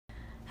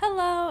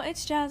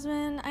it's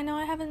Jasmine. I know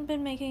I haven't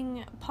been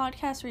making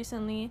podcasts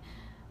recently,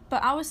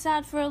 but I was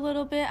sad for a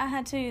little bit. I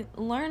had to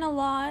learn a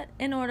lot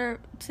in order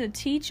to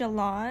teach a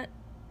lot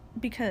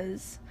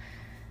because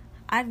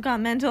I've got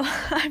mental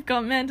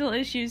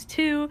issues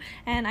too,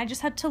 and I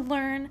just had to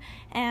learn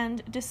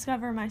and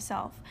discover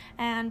myself.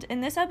 And in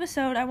this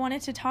episode, I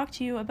wanted to talk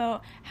to you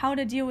about how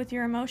to deal with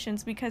your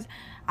emotions because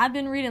I've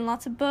been reading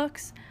lots of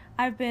books.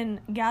 I've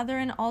been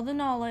gathering all the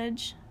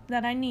knowledge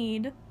that I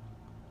need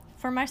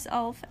for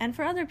myself and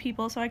for other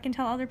people so I can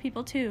tell other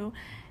people too,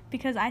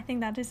 because I think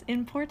that is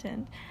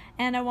important.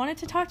 And I wanted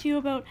to talk to you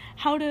about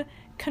how to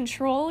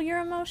control your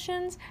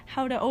emotions,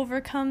 how to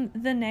overcome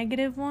the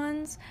negative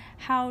ones,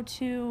 how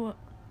to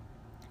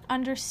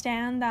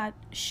understand that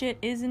shit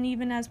isn't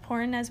even as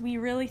important as we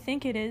really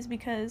think it is,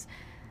 because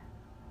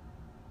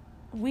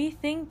we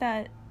think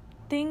that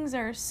things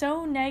are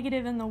so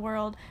negative in the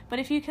world, but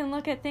if you can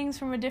look at things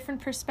from a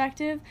different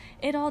perspective,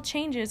 it all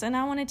changes. And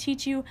I want to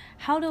teach you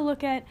how to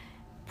look at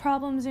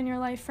problems in your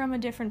life from a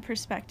different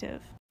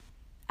perspective.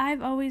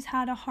 I've always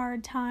had a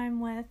hard time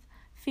with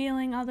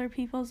feeling other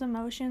people's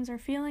emotions or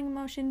feeling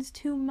emotions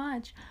too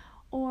much,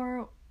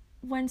 or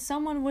when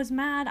someone was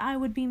mad, I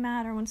would be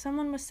mad, or when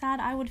someone was sad,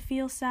 I would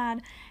feel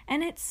sad,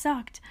 and it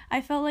sucked.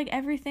 I felt like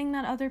everything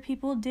that other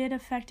people did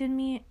affected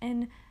me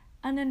in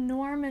an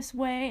enormous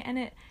way, and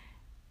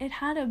it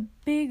had a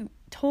big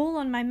toll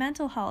on my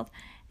mental health,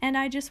 and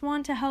I just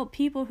want to help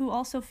people who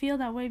also feel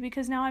that way,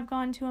 because now I've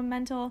gone to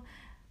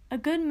a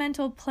good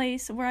mental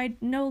place where I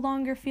no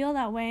longer feel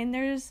that way, and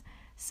there's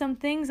some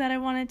things that I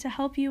wanted to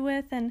help you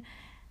with, and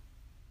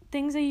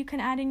things that you can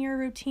add in your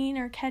routine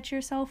or catch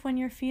yourself when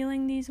you're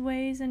feeling these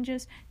ways and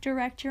just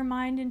direct your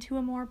mind into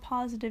a more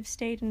positive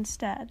state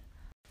instead.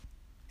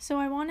 So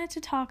I wanted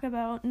to talk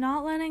about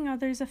not letting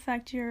others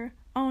affect your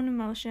own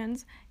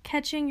emotions,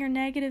 catching your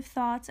negative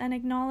thoughts and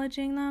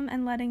acknowledging them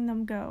and letting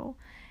them go.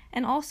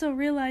 And also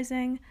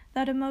realizing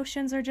that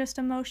emotions are just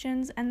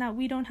emotions and that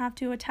we don't have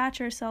to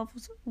attach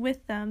ourselves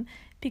with them,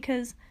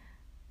 because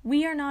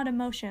we are not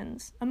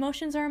emotions.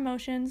 Emotions are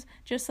emotions,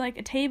 just like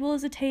a table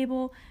is a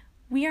table.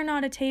 We are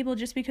not a table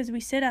just because we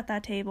sit at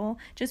that table.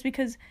 Just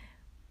because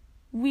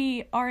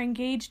we are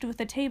engaged with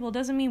the table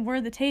doesn't mean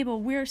we're the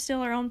table. We're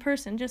still our own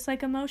person, just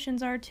like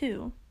emotions are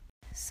too.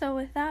 So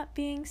with that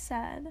being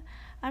said,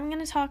 I'm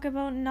going to talk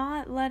about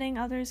not letting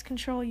others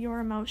control your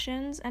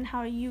emotions and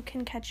how you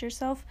can catch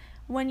yourself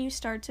when you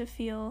start to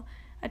feel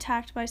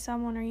attacked by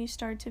someone or you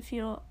start to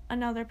feel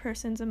another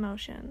person's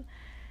emotion.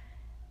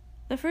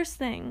 The first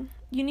thing,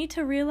 you need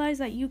to realize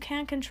that you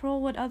can't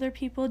control what other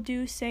people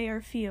do, say,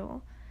 or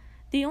feel.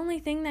 The only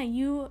thing that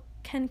you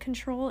can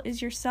control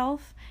is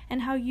yourself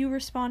and how you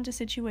respond to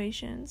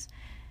situations.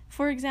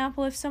 For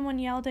example, if someone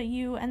yelled at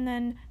you and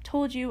then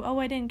told you, "Oh,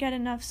 I didn't get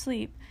enough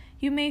sleep,"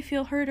 you may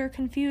feel hurt or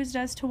confused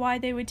as to why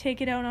they would take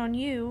it out on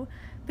you,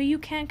 but you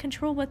can't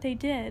control what they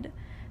did.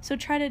 So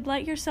try to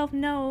let yourself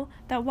know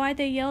that why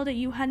they yelled at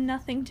you had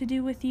nothing to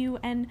do with you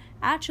and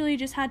actually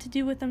just had to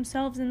do with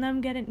themselves and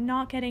them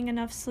not getting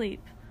enough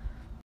sleep.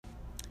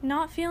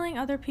 Not feeling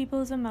other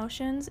people's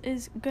emotions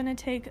is going to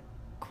take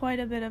quite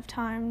a bit of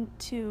time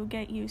to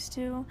get used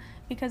to,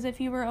 because if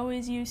you were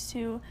always used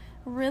to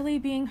really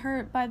being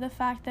hurt by the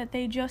fact that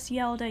they just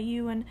yelled at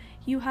you and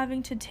you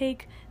having to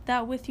take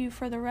that with you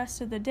for the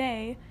rest of the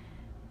day,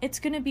 it's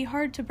going to be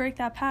hard to break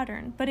that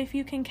pattern. But if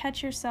you can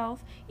catch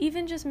yourself,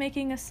 even just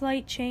making a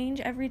slight change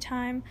every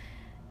time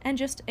and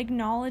just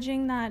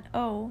acknowledging that,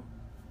 oh,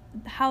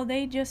 how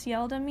they just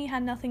yelled at me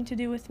had nothing to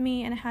do with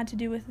me and it had to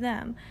do with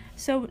them.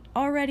 So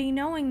already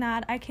knowing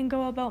that, I can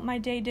go about my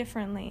day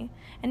differently.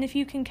 And if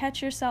you can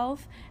catch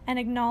yourself and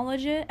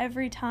acknowledge it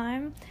every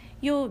time,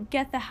 you'll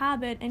get the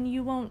habit and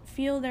you won't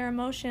feel their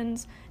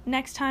emotions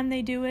next time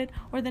they do it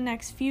or the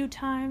next few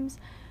times.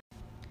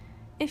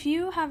 If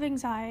you have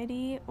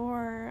anxiety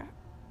or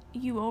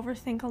you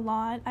overthink a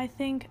lot, I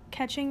think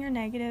catching your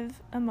negative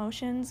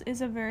emotions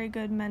is a very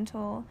good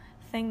mental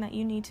thing that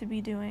you need to be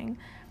doing.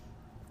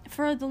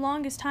 For the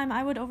longest time,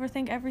 I would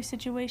overthink every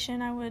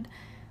situation. I would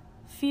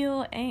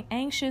feel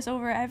anxious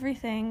over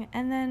everything,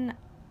 and then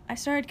I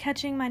started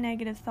catching my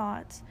negative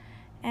thoughts.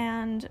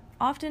 And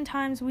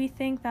oftentimes we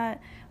think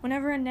that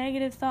whenever a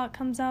negative thought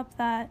comes up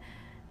that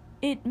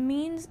it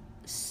means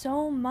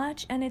so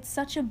much and it's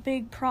such a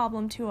big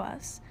problem to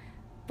us.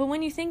 But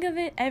when you think of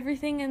it,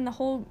 everything in the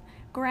whole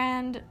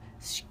grand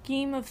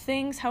scheme of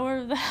things,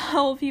 however the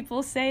hell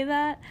people say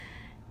that,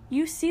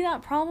 you see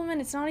that problem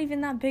and it's not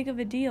even that big of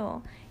a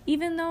deal.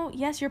 Even though,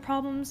 yes, your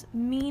problems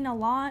mean a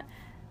lot,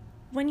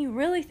 when you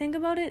really think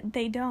about it,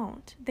 they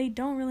don't. They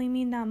don't really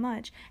mean that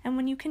much. And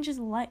when you can just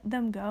let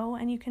them go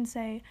and you can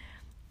say,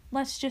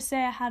 let's just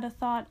say I had a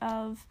thought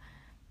of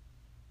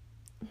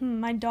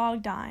my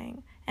dog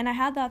dying. And I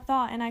had that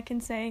thought and I can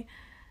say,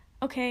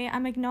 okay,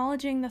 I'm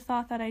acknowledging the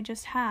thought that I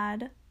just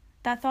had.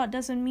 That thought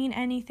doesn't mean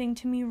anything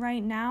to me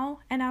right now,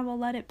 and I will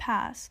let it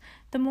pass.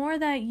 The more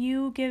that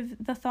you give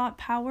the thought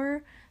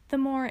power, the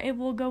more it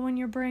will go in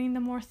your brain, the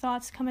more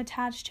thoughts come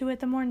attached to it,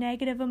 the more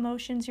negative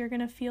emotions you're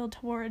going to feel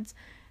towards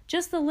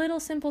just the little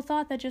simple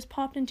thought that just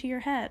popped into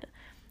your head.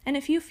 And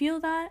if you feel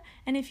that,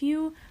 and if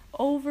you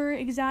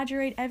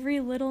over-exaggerate every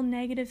little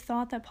negative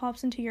thought that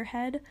pops into your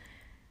head,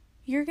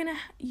 you're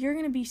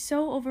gonna be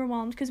so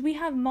overwhelmed, because we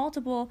have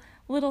multiple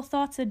little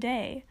thoughts a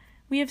day.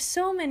 We have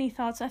so many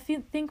thoughts. I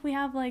think we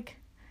have like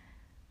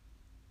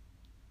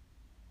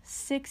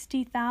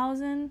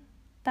 60,000.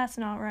 That's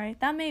not right.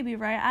 That may be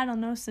right. I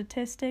don't know,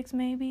 statistics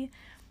maybe.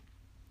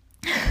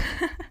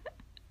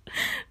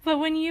 But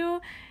when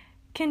you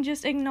can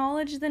just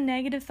acknowledge the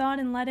negative thought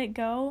and let it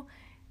go,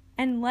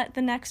 and let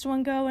the next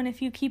one go, and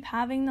if you keep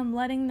having them,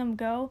 letting them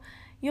go,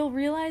 you'll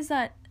realize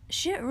that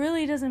shit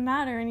really doesn't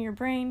matter in your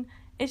brain.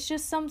 It's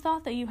just some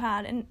thought that you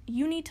had, and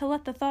you need to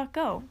let the thought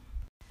go.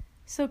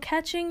 So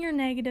catching your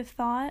negative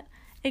thought,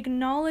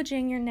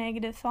 acknowledging your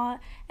negative thought,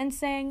 and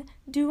saying,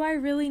 do I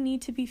really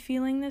need to be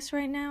feeling this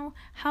right now?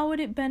 How would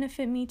it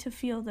benefit me to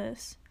feel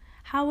this?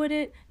 How would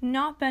it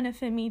not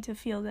benefit me to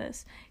feel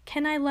this?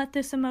 Can I let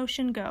this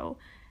emotion go?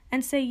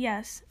 And say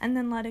yes, and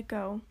then let it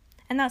go.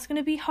 And that's going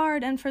to be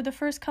hard, and for the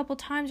first couple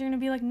times, you're going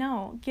to be like,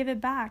 no, give it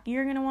back.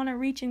 You're going to want to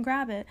reach and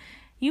grab it.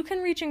 You can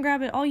reach and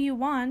grab it all you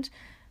want,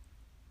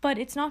 but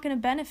it's not going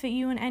to benefit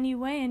you in any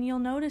way, and you'll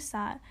notice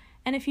that.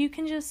 And if you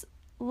can just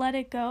let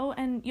it go,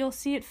 and you'll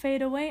see it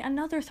fade away,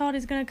 another thought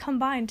is going to come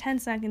by in 10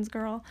 seconds,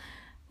 girl.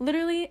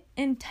 Literally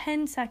in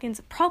 10 seconds,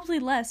 probably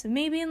less,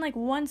 maybe in like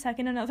 1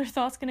 second, another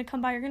thought's going to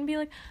come by. You're going to be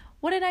like,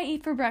 what did I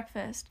eat for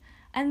breakfast?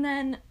 And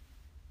then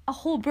a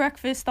whole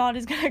breakfast thought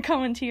is going to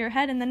come into your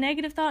head, and the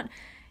negative thought,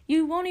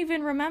 you won't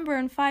even remember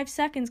in 5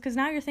 seconds, because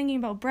now you're thinking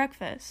about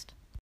breakfast.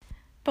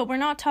 But we're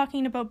not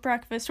talking about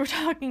breakfast, we're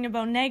talking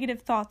about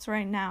negative thoughts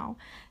right now.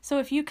 So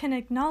if you can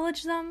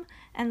acknowledge them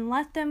and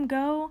let them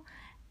go,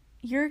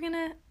 you're going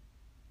to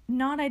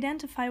not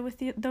identify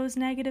with those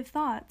negative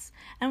thoughts.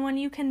 And when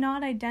you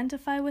cannot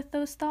identify with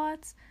those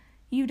thoughts,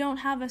 you don't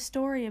have a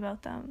story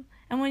about them.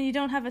 And when you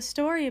don't have a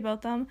story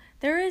about them,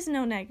 there is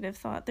no negative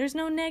thought. There's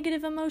no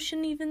negative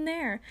emotion even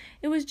there.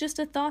 It was just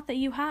a thought that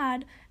you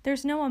had.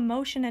 There's no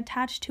emotion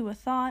attached to a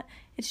thought.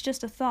 It's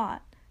just a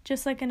thought.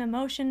 Just like an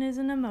emotion is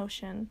an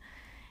emotion.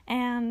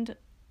 And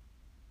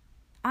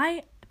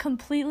I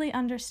completely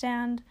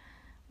understand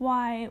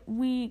why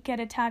we get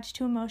attached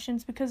to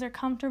emotions, because they're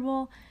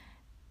comfortable.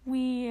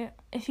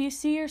 If you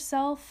see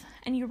yourself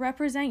and you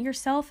represent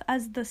yourself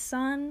as the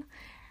sun,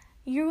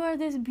 you are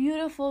this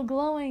beautiful,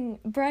 glowing,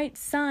 bright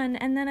sun,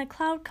 and then a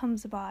cloud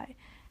comes by,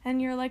 and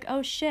you're like,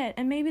 oh shit,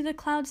 and maybe the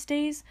cloud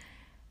stays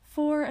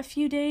for a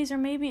few days, or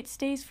maybe it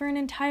stays for an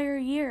entire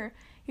year.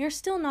 You're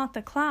still not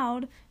the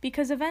cloud,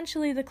 because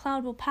eventually the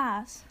cloud will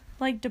pass,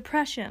 like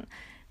depression.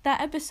 That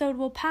episode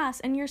will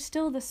pass, and you're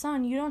still the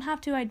sun. You don't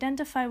have to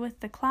identify with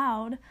the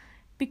cloud,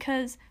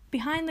 because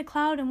behind the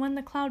cloud and when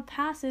the cloud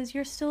passes,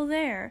 you're still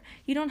there.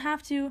 You don't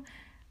have to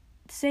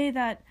say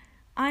that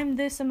I'm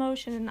this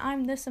emotion and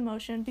I'm this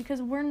emotion,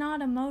 because we're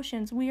not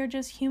emotions. We are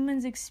just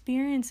humans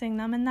experiencing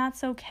them, and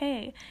that's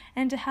okay.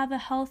 And to have a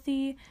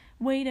healthy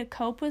way to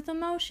cope with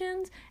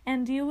emotions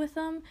and deal with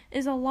them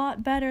is a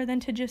lot better than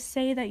to just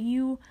say that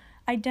you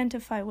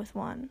identify with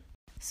one.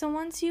 So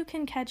once you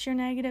can catch your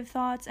negative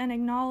thoughts and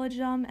acknowledge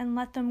them and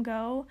let them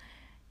go,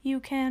 you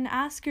can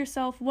ask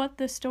yourself what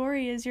the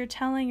story is you're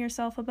telling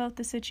yourself about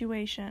the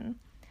situation.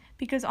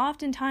 Because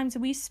oftentimes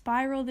we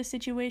spiral the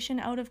situation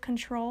out of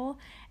control,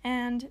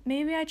 and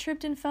maybe I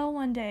tripped and fell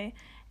one day,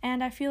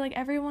 and I feel like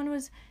everyone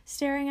was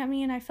staring at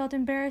me, and I felt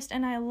embarrassed,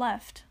 and I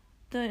left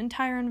the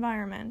entire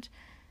environment.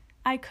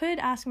 I could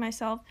ask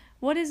myself,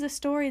 what is the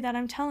story that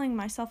I'm telling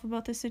myself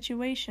about the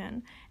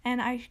situation?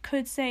 And I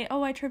could say,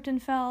 oh, I tripped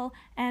and fell,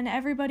 and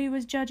everybody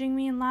was judging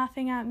me and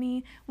laughing at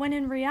me, when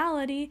in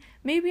reality,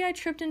 maybe I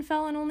tripped and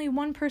fell and only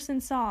one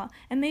person saw,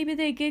 and maybe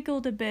they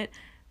giggled a bit,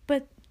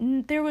 but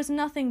there was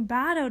nothing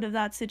bad out of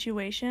that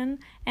situation,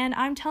 and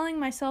I'm telling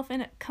myself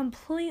in a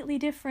completely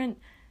different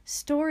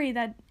story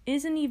that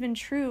isn't even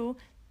true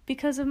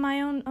because of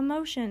my own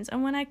emotions.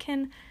 And when I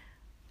can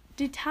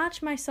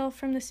detach myself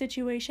from the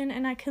situation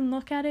and I can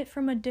look at it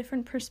from a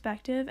different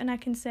perspective, and I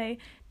can say,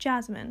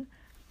 Jasmine,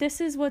 this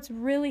is what's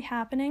really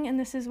happening, and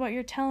this is what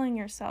you're telling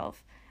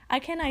yourself. I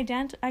can't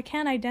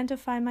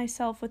identify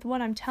myself with what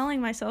I'm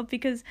telling myself,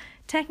 because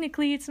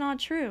technically it's not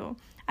true.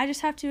 I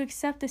just have to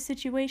accept the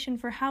situation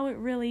for how it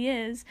really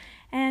is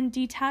and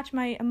detach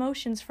my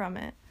emotions from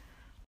it.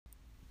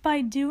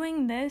 By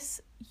doing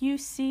this, you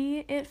see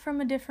it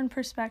from a different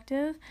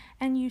perspective,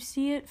 and you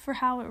see it for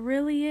how it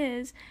really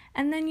is,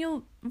 and then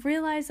you'll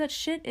realize that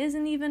shit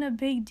isn't even a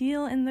big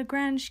deal in the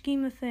grand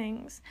scheme of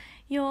things.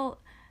 You'll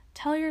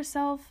tell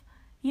yourself,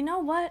 you know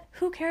what?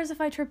 Who cares if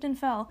I tripped and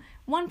fell?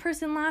 One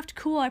person laughed,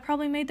 cool, I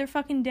probably made their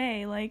fucking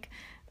day. Like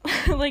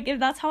if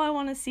that's how I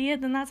want to see it,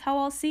 then that's how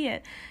I'll see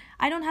it.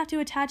 I don't have to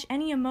attach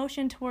any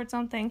emotion towards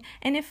something,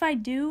 and if I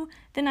do,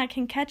 then I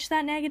can catch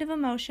that negative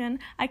emotion,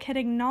 I can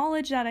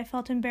acknowledge that I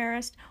felt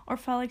embarrassed or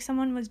felt like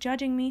someone was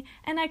judging me,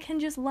 and I can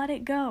just let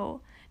it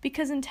go.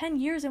 Because in 10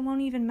 years, it won't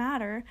even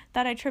matter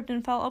that I tripped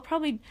and fell. I'll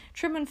probably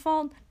trip and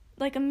fall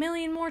like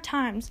 1,000,000 more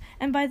times,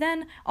 and by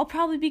then, I'll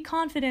probably be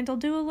confident. I'll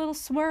do a little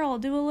swirl,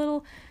 do a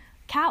little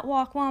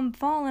catwalk while I'm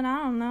falling,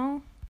 I don't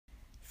know.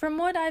 From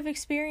what I've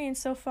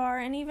experienced so far,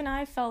 and even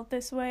I've felt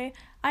this way,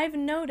 I've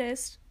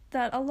noticed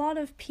that a lot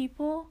of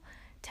people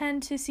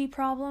tend to see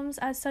problems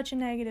as such a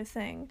negative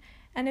thing.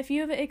 And if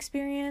you've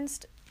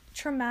experienced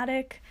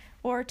traumatic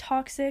or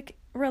toxic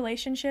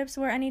relationships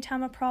where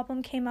anytime a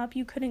problem came up,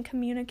 you couldn't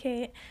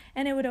communicate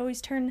and it would always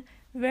turn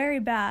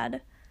very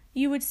bad,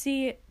 you would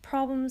see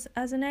problems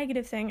as a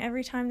negative thing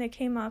every time they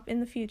came up in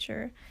the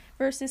future,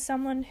 versus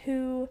someone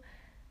who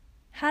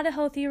had a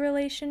healthy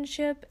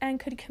relationship and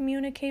could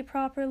communicate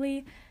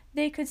properly.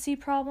 They could see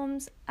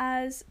problems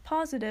as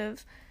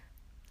positive,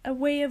 a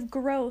way of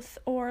growth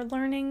or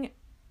learning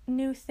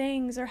new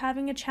things or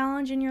having a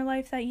challenge in your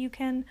life that you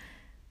can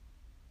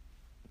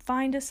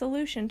find a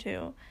solution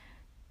to.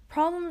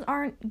 Problems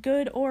aren't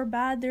good or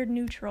bad, they're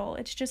neutral.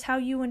 It's just how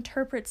you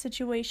interpret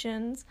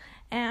situations.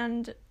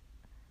 And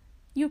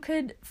you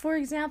could, for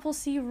example,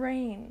 see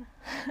rain.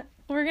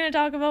 We're going to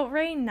talk about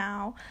rain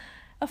now.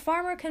 A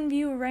farmer can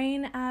view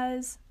rain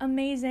as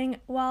amazing,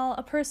 while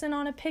a person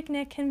on a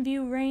picnic can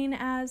view rain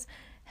as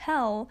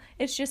hell.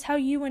 It's just how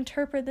you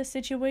interpret the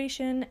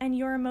situation and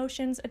your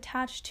emotions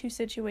attached to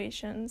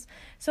situations.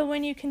 So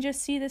when you can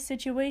just see the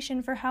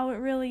situation for how it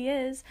really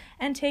is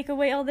and take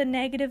away all the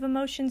negative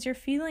emotions you're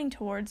feeling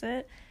towards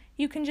it,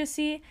 you can just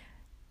see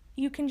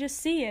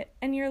it,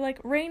 and you're like,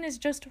 rain is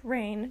just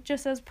rain,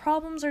 just as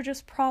problems are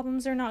just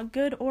problems. They're not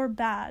good or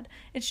bad.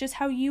 It's just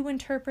how you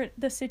interpret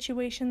the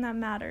situation that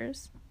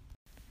matters.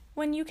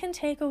 When you can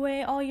take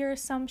away all your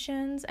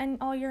assumptions and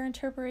all your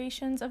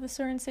interpretations of a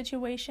certain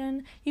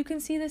situation, you can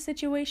see the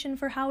situation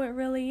for how it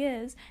really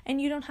is, and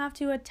you don't have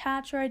to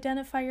attach or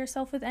identify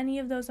yourself with any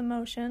of those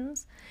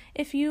emotions.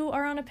 If you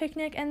are on a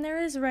picnic and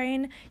there is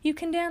rain, you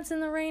can dance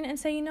in the rain and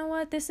say, you know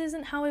what, this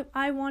isn't how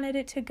I wanted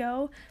it to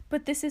go,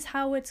 but this is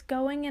how it's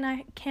going, and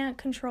I can't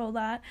control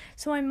that,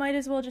 so I might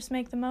as well just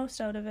make the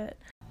most out of it.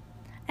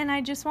 And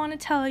I just want to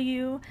tell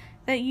you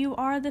that you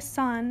are the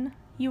sun.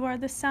 You are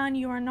the sun,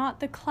 you are not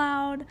the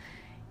cloud,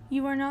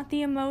 you are not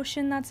the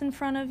emotion that's in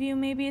front of you.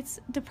 Maybe it's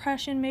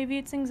depression, maybe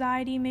it's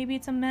anxiety, maybe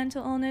it's a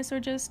mental illness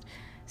or just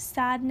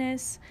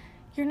sadness.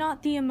 You're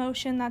not the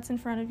emotion that's in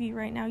front of you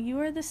right now. You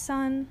are the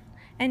sun,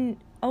 and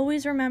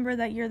always remember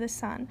that you're the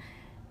sun.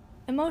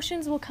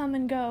 Emotions will come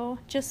and go,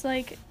 just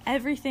like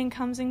everything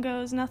comes and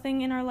goes.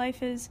 Nothing in our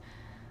life is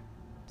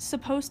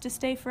supposed to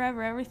stay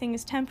forever. Everything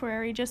is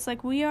temporary, just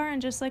like we are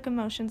and just like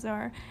emotions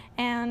are.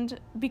 And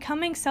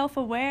becoming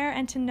self-aware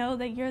and to know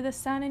that you're the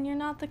sun and you're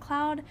not the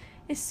cloud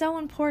is so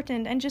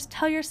important. And just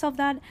tell yourself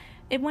that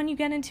when you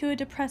get into a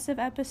depressive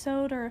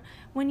episode, or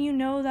when you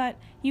know that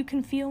you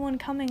can feel one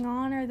coming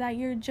on, or that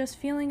you're just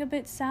feeling a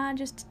bit sad,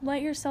 just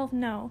let yourself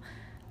know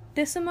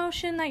this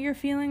emotion that you're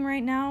feeling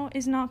right now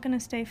is not going to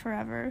stay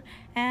forever.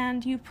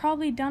 And you've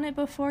probably done it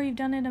before. You've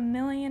done it a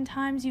million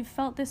times. You've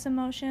felt this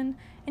emotion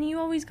and you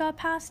always got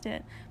past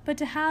it. But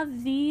to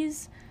have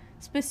these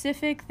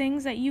specific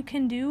things that you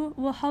can do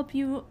will help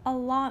you a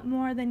lot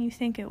more than you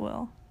think it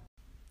will.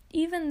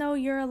 Even though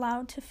you're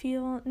allowed to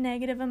feel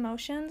negative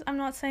emotions, I'm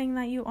not saying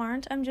that you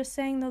aren't. I'm just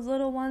saying those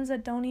little ones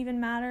that don't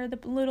even matter, the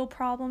little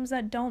problems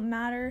that don't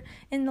matter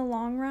in the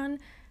long run,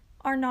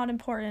 are not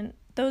important.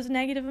 Those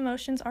negative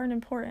emotions aren't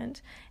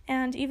important.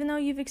 And even though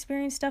you've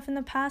experienced stuff in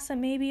the past that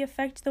maybe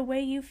affect the way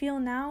you feel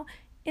now,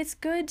 it's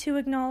good to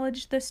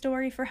acknowledge the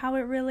story for how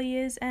it really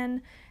is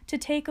and to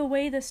take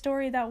away the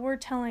story that we're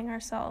telling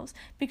ourselves.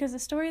 Because the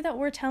story that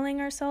we're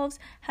telling ourselves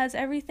has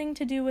everything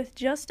to do with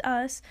just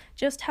us,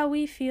 just how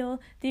we feel,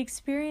 the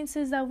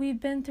experiences that we've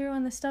been through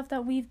and the stuff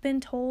that we've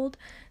been told,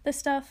 the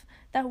stuff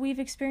that we've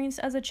experienced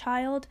as a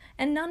child,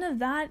 and none of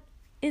that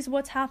is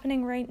what's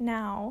happening right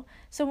now.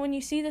 So when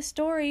you see the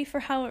story for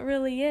how it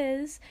really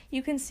is,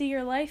 you can see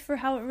your life for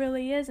how it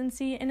really is and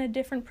see it in a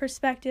different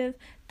perspective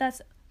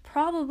that's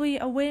probably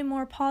a way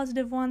more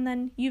positive one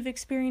than you've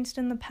experienced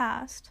in the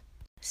past.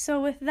 So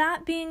with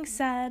that being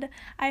said,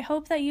 I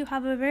hope that you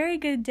have a very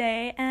good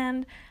day,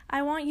 and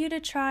I want you to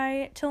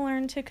try to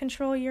learn to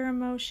control your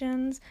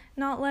emotions,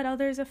 not let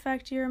others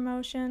affect your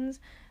emotions,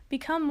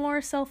 become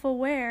more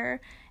self-aware,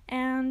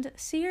 and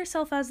see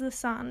yourself as the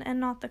sun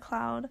and not the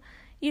cloud.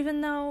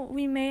 Even though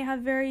we may have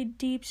very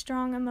deep,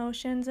 strong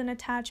emotions and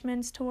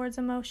attachments towards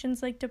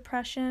emotions like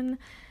depression,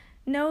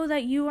 know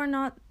that you are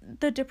not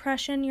the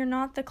depression, you're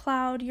not the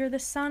cloud, you're the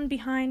sun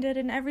behind it,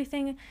 and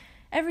everything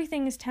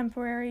is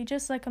temporary,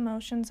 just like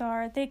emotions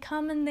are. They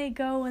come and they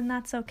go, and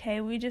that's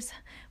okay. We just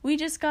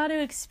got to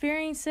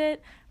experience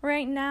it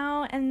right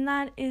now, and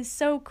that is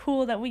so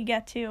cool that we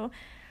get to.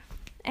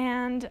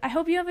 And I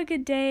hope you have a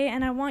good day,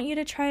 and I want you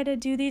to try to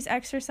do these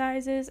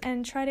exercises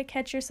and try to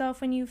catch yourself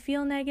when you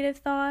feel negative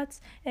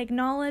thoughts,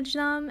 acknowledge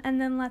them,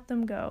 and then let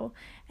them go.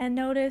 And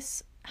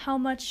notice how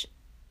much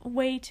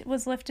weight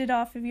was lifted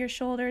off of your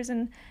shoulders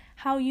and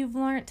how you've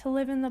learned to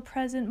live in the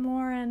present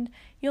more, and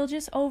you'll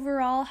just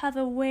overall have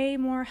a way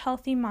more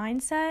healthy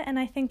mindset, and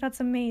I think that's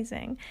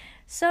amazing.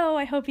 So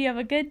I hope you have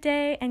a good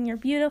day, and you're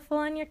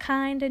beautiful, and you're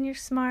kind, and you're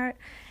smart,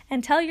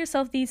 and tell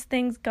yourself these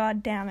things,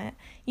 god damn it.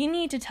 You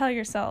need to tell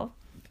yourself.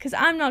 Because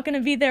I'm not going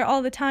to be there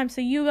all the time, so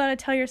you got to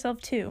tell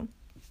yourself too.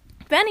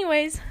 But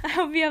anyways, I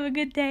hope you have a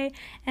good day,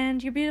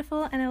 and you're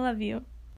beautiful, and I love you.